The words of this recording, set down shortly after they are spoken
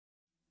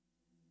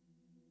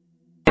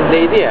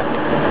Elimdeydi ya.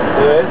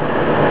 Evet.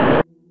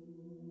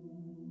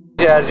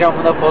 Ercan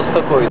buna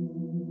posta koydu.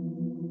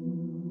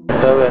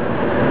 Tabii.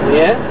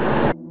 Niye?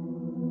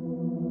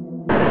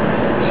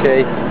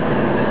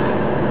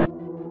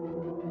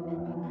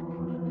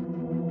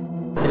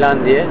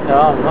 Falan diye,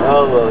 tamam mı?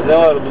 Allah, ne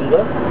var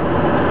bunda?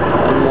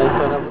 Ondan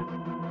sonra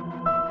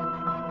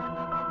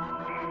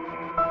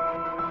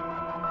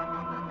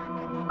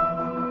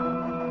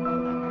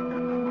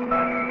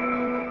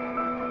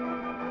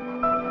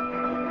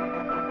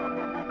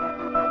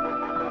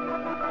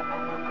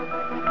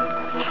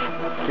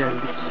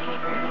geldik.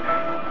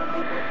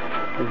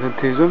 Sen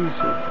televizyon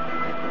musun?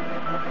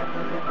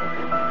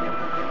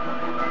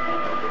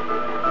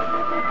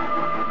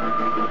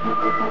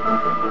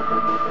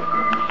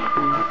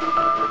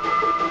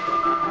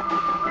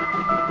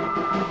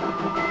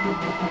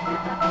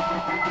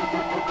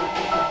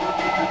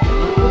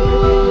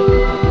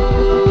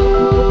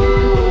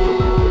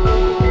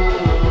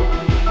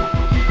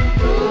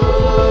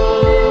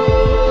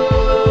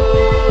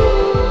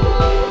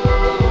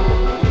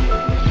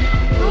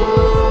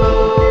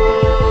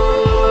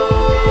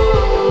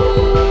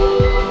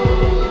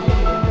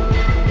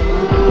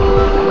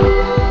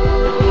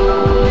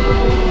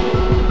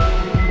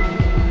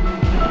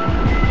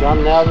 Can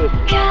ne yapıyorsun?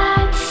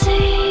 God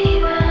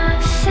save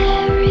us,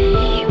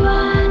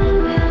 everyone.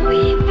 Will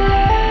we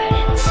burn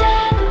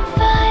inside the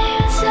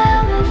fires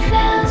of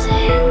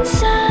 1,000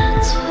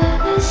 suns for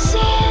the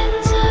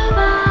sins of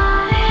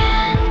our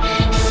hand,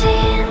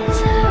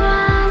 sins of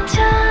our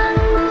tongue,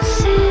 the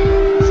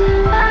sins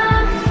of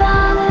our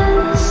father,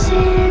 the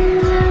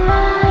sins of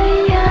our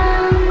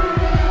young?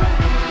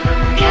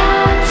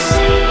 God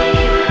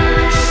save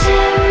us,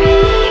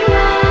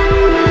 everyone.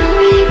 Will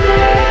we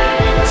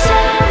burn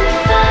inside the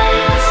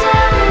fires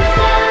of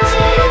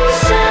 1,000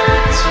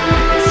 suns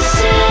for the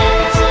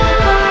sins of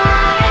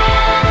our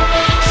hand,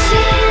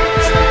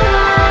 sins of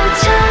our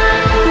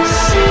tongue, the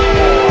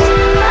sins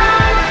of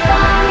our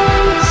father,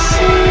 the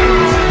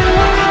sins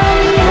of our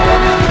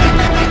young?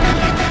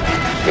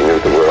 He knew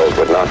the world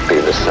would not be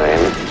the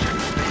same.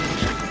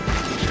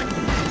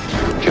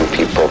 Few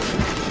people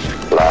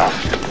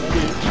laughed.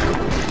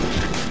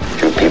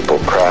 Few people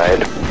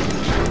cried.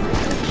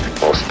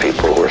 Most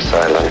people were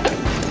silent.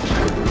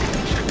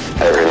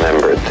 I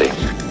remembered the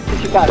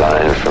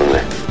line from the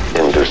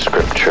Hindu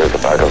scripture, the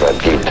Bhagavad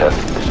Gita.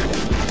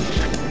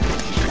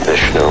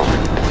 Vishnu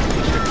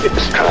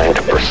is trying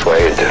to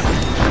persuade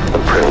the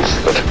prince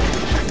that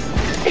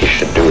he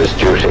should do his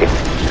duty,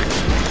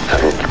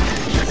 and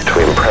to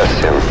impress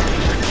him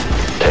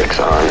takes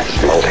on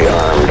his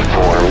multi-armed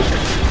form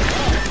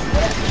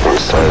and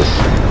says,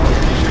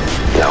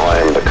 "Now I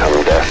am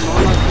become death,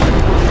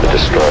 the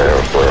destroyer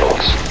of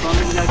worlds."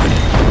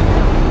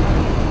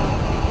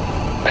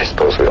 I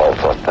suppose we all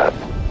thought that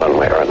one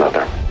way or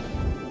another.